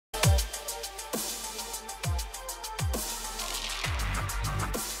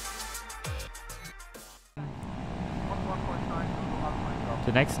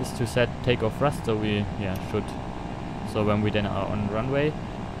the next is to set takeoff thrust, so we should, so when we then are on runway,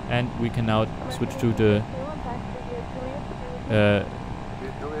 and we can now switch to the air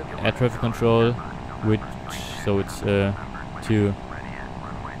traffic control, which, so it's to,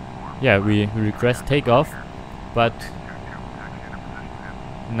 we request takeoff, but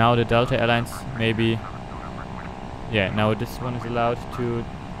now the Delta Airlines maybe, now this one is allowed to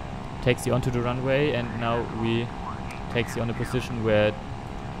taxi onto the runway, and now we taxi on the position where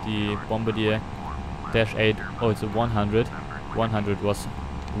the Bombardier Dash 8, it's a 100 was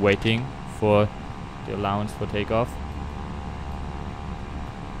waiting for the allowance for takeoff.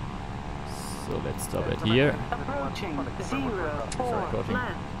 So let's stop it here.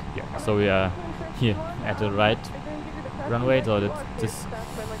 So we are here at the right runway, so this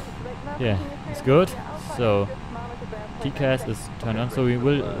it's good. So TCAS is turned on, so we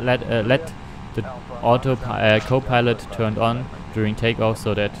will let the co-pilot turned on during takeoff,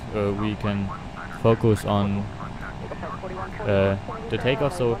 so that we can focus on the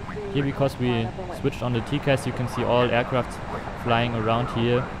takeoff. So here, because we switched on the TCAS, you can see all aircraft flying around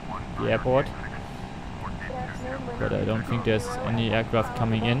here, the airport, but I don't think there's any aircraft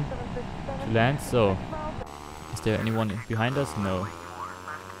coming in to land. So is there anyone behind us? No.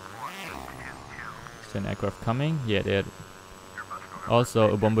 Is there an aircraft coming? Yeah, there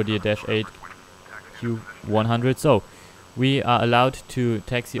also a Bombardier Dash 8 Q100. So we are allowed to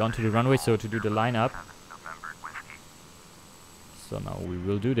taxi onto the runway, so to do the lineup. So now we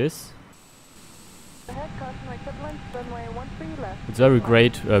will do this. It's very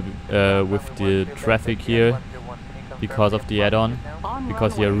great with the traffic here because of the add-on,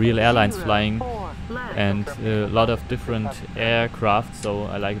 because there are real airlines flying and a lot of different aircraft, so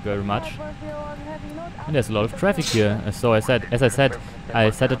I like it very much. And there's a lot of traffic here. So as I said, I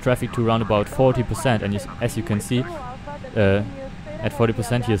set the traffic to around about 40%, and as you can see, at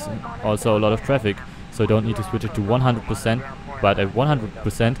 40% here's also a lot of traffic, so I don't need to switch it to 100%, but at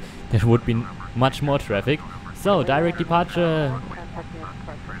 100% there would be much more traffic. So direct departure.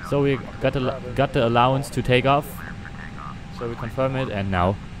 So we got the allowance to take off, so we confirm it, and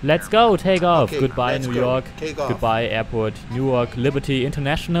now let's go, take off. Okay, goodbye New York, goodbye airport Newark Liberty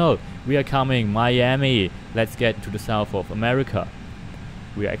International. We are coming Miami. Let's get to the south of America.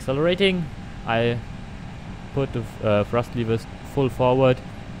 We are accelerating. I put the thrust levers full forward,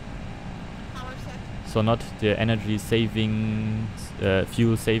 so not the energy saving,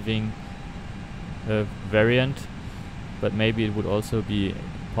 fuel saving variant, but maybe it would also be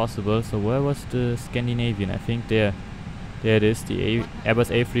possible. So where was the Scandinavian? I think there it is, the Airbus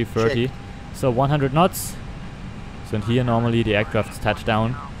A330. Check. So 100 knots. So and here normally the aircrafts touch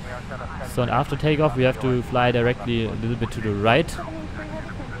down. So and after takeoff we have to fly directly a little bit to the right.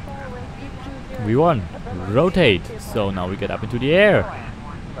 We won. Rotate. So now we get up into the air.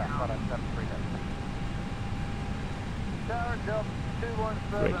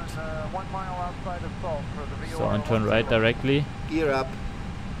 Great. So and turn right directly. Gear up.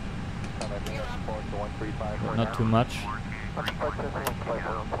 But not too much.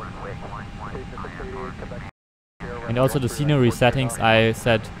 And also the scenery settings I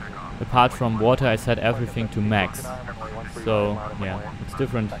set, apart from water, I set everything to max. So yeah, it's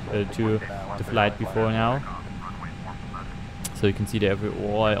different to the flight before now. So you can see there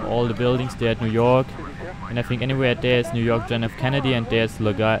all the buildings there at New York, and I think anywhere there's New York John F. Kennedy, and there's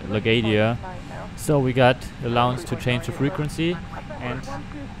LaGuardia. So we got allowance to change the frequency, and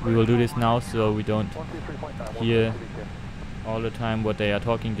we will do this now so we don't hear all the time what they are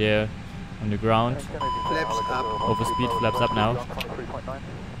talking there on the ground. Flaps up. Overspeed, flaps up now.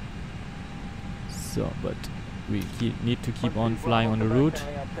 So, but we need to keep on flying on the route.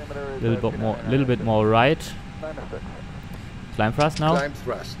 Little bit more right. Climb thrust now. Climb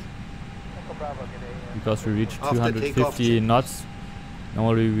thrust. Because we reached 250 knots.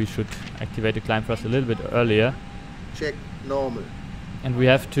 Normally we should activate the climb thrust a little bit earlier. Check normal. And we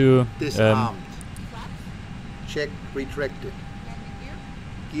have to disarmed. Check retracted.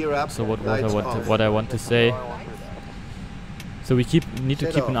 Gear up. So what I want to say. So we need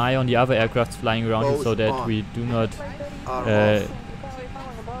to keep an eye on the other aircrafts flying around here, so that we do not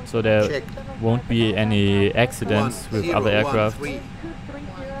so there won't be any accidents with other aircraft.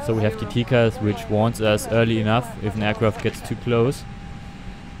 So we have the TCAS, which warns us early enough if an aircraft gets too close.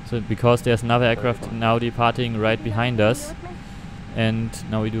 So because there's another aircraft now departing right behind us, and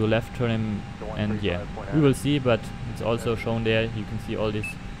now we do a left turn, and yeah, we will see, but it's also shown there. You can see all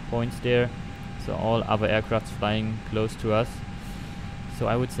these points there. So all other aircrafts flying close to us. So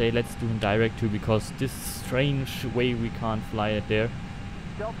I would say let's do a direct to, because this strange way we can't fly it there.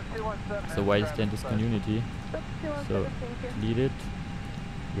 So why is there discontinuity? So delete it.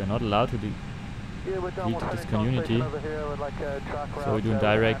 we are not allowed to delete this community, so we're doing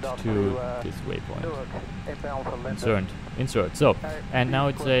direct to this waypoint. Insert. So, and now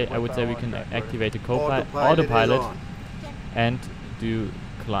it's I would say we can activate the autopilot and do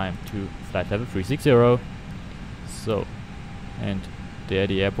climb to flight level 360. So, and there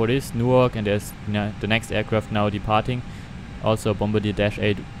the airport is, Newark, and there's the next aircraft now departing. Also Bombardier Dash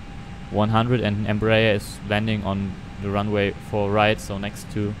 8 100, and Embraer is landing on the runway 4 right, so next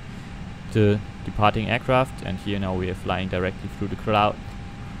to the departing aircraft. And here now we are flying directly through the crowds,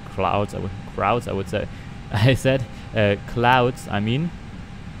 I would say. I said clouds, I mean.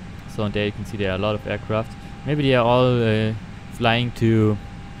 So there you can see there are a lot of aircraft. Maybe they are all flying to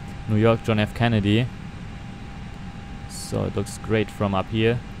New York John F. Kennedy. So it looks great from up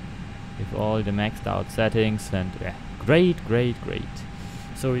here with all the maxed out settings, and great.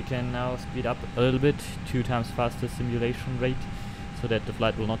 So we can now speed up a little bit, 2 times faster simulation rate, so that the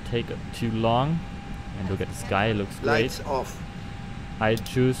flight will not take too long. And look at the sky, it looks great. Lights off. I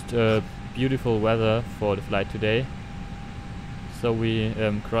chose beautiful weather for the flight today. So we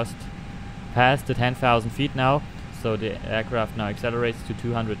crossed past the 10,000 feet now. So the aircraft now accelerates to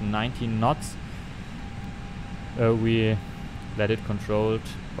 219 knots. We let it controlled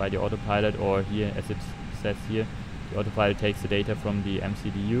by the autopilot, or here as it says here, the autopilot takes the data from the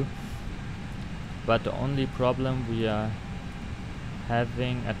MCDU. But the only problem we are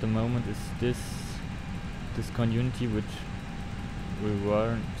having at the moment is this community, which we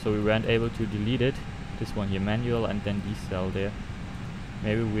weren't able to delete it. This one here, manual, and then decel there.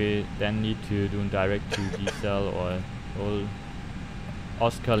 Maybe we then need to do direct to decel or all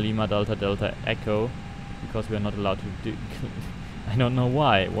Oscar Lima Delta Delta Echo, because we are not allowed to do I don't know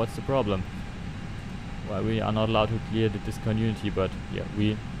why, what's the problem, why we are not allowed to clear the discontinuity. But yeah,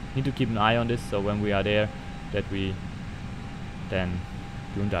 we need to keep an eye on this, so when we are there, that we then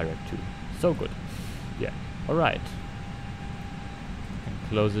do direct to. So good. Yeah, alright,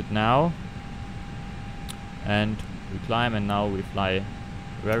 close it now, and we climb, and now we fly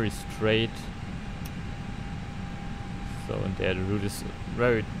very straight. So, and there the route is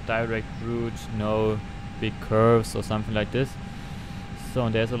very direct route, no big curves or something like this. So,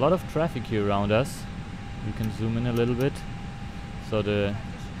 and there's a lot of traffic here around us. You can zoom in a little bit. So the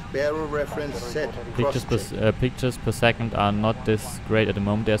barrel reference set. Pictures per second are not this great at the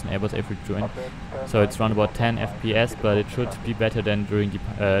moment. There's an Airbus A320, so it's around about 10 FPS, but it should be better than during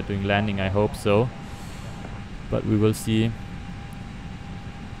landing. I hope so, but we will see.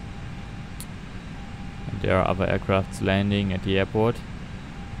 And there are other aircrafts landing at the airport.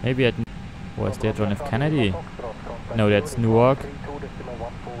 Maybe at was there John F. Kennedy? No, that's Newark,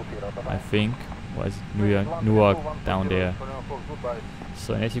 I think. Was Newark down there.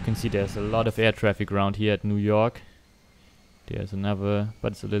 So as you can see, there's a lot of air traffic around here at New York. There's another,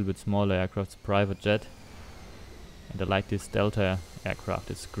 but it's a little bit smaller aircraft, it's a private jet. And I like this Delta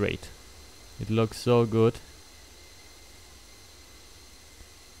aircraft, it's great. It looks so good.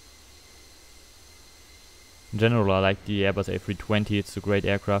 In general, I like the Airbus A320, it's a great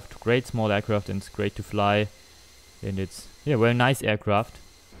aircraft, great small aircraft, and it's great to fly. And it's, yeah, very nice aircraft.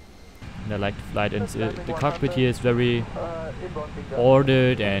 And I like to fly it, and the cockpit here is very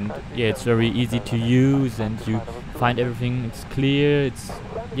ordered, and yeah, it's very easy to use, and you find everything, it's clear, it's,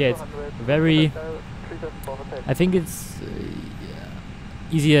 yeah, it's very, I think it's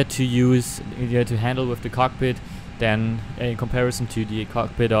easier to use, easier to handle with the cockpit than in comparison to the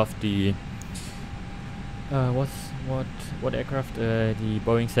cockpit of the what aircraft, the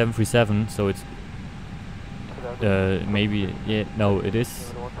Boeing 737. So it's maybe, yeah, no, it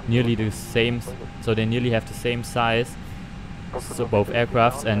is nearly the same, so they nearly have the same size, so both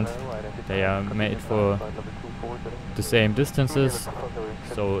aircrafts, and they are made for the same distances,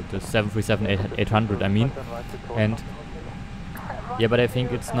 so the 737-800 I mean. And yeah, but I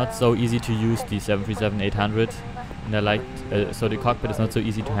think it's not so easy to use the 737-800, and I liked, so the cockpit is not so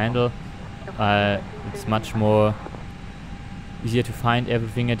easy to handle. It's much more easier to find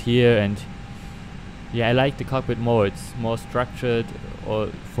everything at here, and yeah, I like the cockpit more. It's more structured, or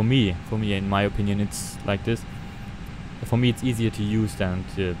for me, in my opinion, it's like this. For me, it's easier to use than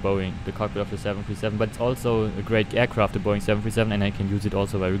the cockpit of the 737. But it's also a great aircraft, the Boeing 737, and I can use it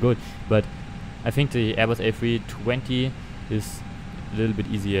also very good. But I think the Airbus A320 is a little bit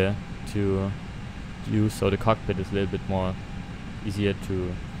easier to use, so the cockpit is a little bit more easier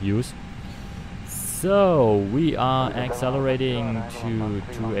to use. So we are accelerating to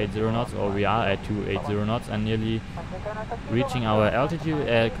 280 knots, or we are at 280 knots, and nearly reaching our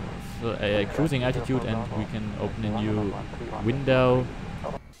altitude, cruising altitude, and we can open a new window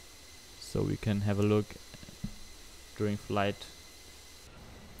so we can have a look during flight.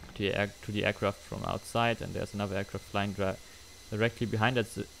 to the aircraft from outside, and there's another aircraft flying directly behind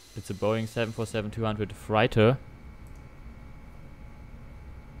us. It's a Boeing 747-200 freighter.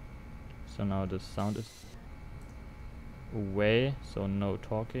 So now the sound is away, so no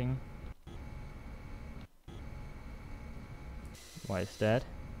talking. Why is that?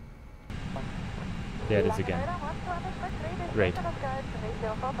 There it is again. Great.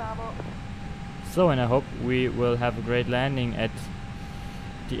 So, and I hope we will have a great landing at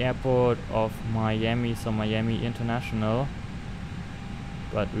the airport of Miami, so Miami International.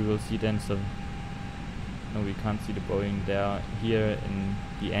 But we will see then, so no, we can't see the Boeing there, here in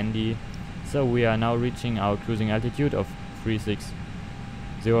the Andy. So we are now reaching our cruising altitude of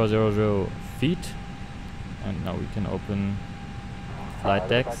 36000 feet, and now we can open flight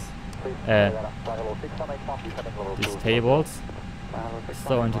decks, these tables.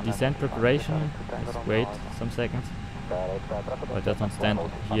 So into descent preparation, let's wait some seconds. Oh, it does not stand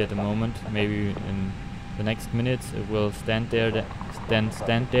here at the moment, maybe in the next minutes it will stand there,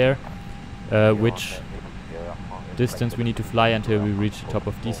 which distance we need to fly until we reach the top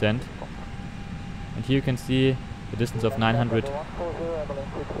of descent. And here you can see the distance of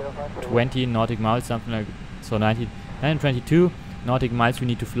 920 nautic miles, something like so. 922 nautic miles we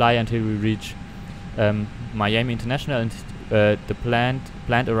need to fly until we reach Miami International, and the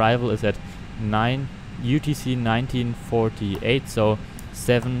planned arrival is at UTC 1948, so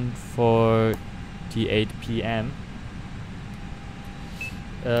 7:48 p.m.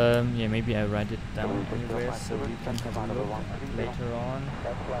 Yeah, maybe I write it down anywhere so we can have a look later on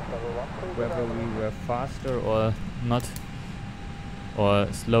whether we were faster or not, or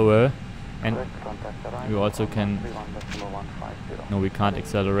slower. And we also can, no, we can't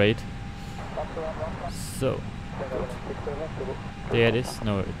accelerate. So good. There it is.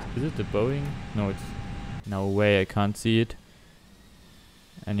 No, is it the Boeing? No, it's now away. I can't see it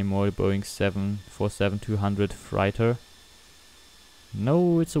anymore. The Boeing 747-200 freighter.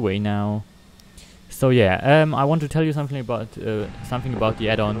 No, it's away now. So yeah, I want to tell you something about the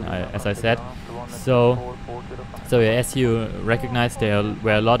add-on, as I said. So yeah, as you recognize, there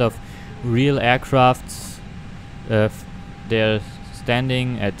were a lot of real aircrafts. They're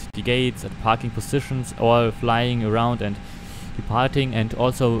standing at the gates, at parking positions, or flying around and departing, and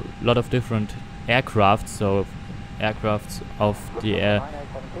also a lot of different aircrafts. So aircrafts of the air.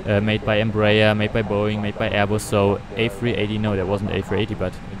 Made by Embraer, made by Boeing, made by Airbus. So A380, no, there wasn't A380,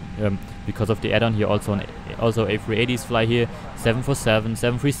 but because of the add-on here, also A380s fly here. 747,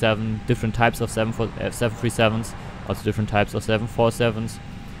 737, different types of 737s, also different types of 747s.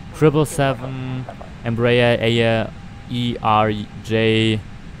 777, Embraer ERJ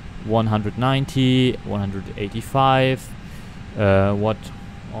 190, 185. What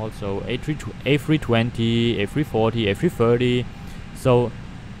also A320, A340, A330. So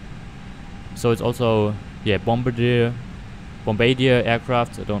it's also, yeah, Bombardier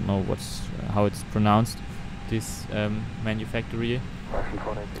aircraft. I don't know how it's pronounced. This manufacturer,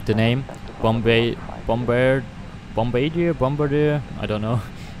 the name Bombardier. I don't know.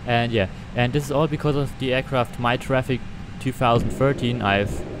 And yeah, and this is all because of the aircraft MyTraffic 2013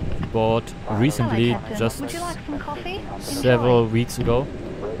 I've bought recently, just several weeks ago.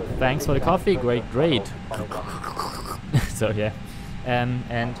 Thanks for the coffee. Great. So yeah, and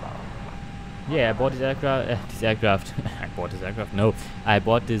yeah, I bought this aircraft. No, I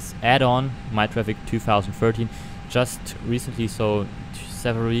bought this add-on MyTraffic 2013 just recently, so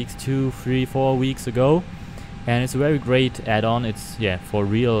several weeks, 2, 3, 4 weeks ago, and it's a very great add-on. It's for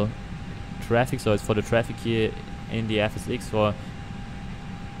real traffic, so it's for the traffic here in the FSX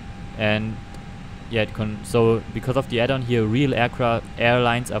so because of the add-on here, real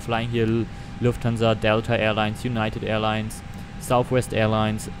airlines are flying here: Lufthansa, Delta Airlines, United Airlines, Southwest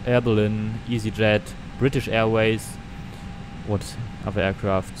Airlines, Air Berlin, EasyJet, British Airways. What other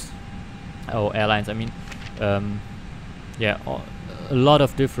aircrafts? Oh, airlines, I mean. A lot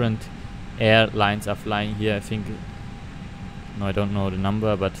of different airlines are flying here. I think, no, I don't know the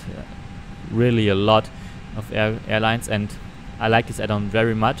number, but really a lot of airlines, and I like this add-on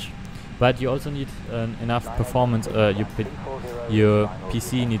very much. But you also need enough performance. Your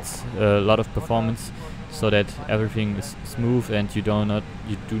PC needs a lot of performance, so that everything is smooth and your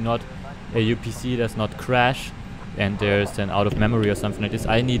PC does not crash and there's an out of memory or something like this.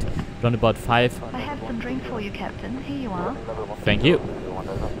 I need around about 5. I have some drink for you, Captain. Here you are. Thank you.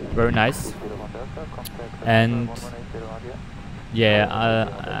 Very nice. And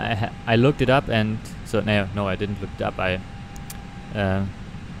yeah, I looked it up, and so no, I didn't look it up.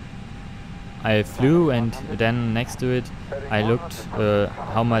 I flew, and then next to it I looked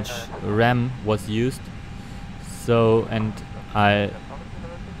how much RAM was used. So, and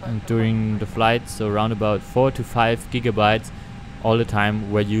and during the flight, so around about 4 to 5 gigabytes all the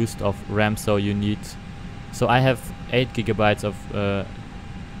time were used of RAM. So you need, so I have 8 gigabytes of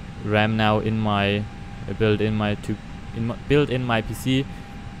RAM now in my built in my PC,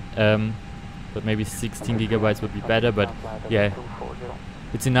 but maybe 16 gigabytes would be better, but yeah,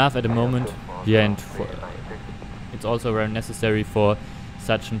 it's enough at the moment. Yeah, and it's also very necessary for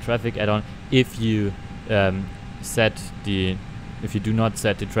such a traffic add-on. If you if you do not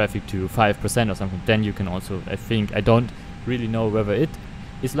set the traffic to 5% or something, then you can also, I think, I don't really know whether it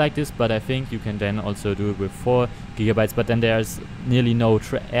is like this, but I think you can then also do it with 4 gigabytes, but then there's nearly no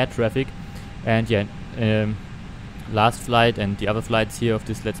air traffic. And yeah, last flight and the other flights here of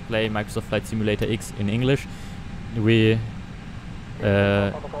this Let's Play Microsoft Flight Simulator X in English, we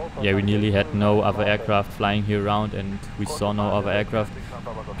nearly had no other aircraft flying here around, and we saw no other aircraft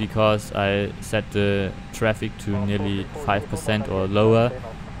because I set the traffic to nearly 5% or lower,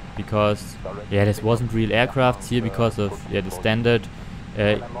 because this wasn't real aircraft here because of the standard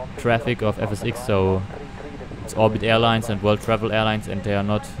traffic of FSX. So it's Orbit Airlines and World Travel Airlines, and there are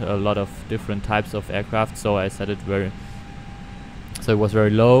not a lot of different types of aircraft, so I set it so it was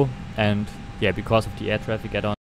very low, and yeah, because of the air traffic add-on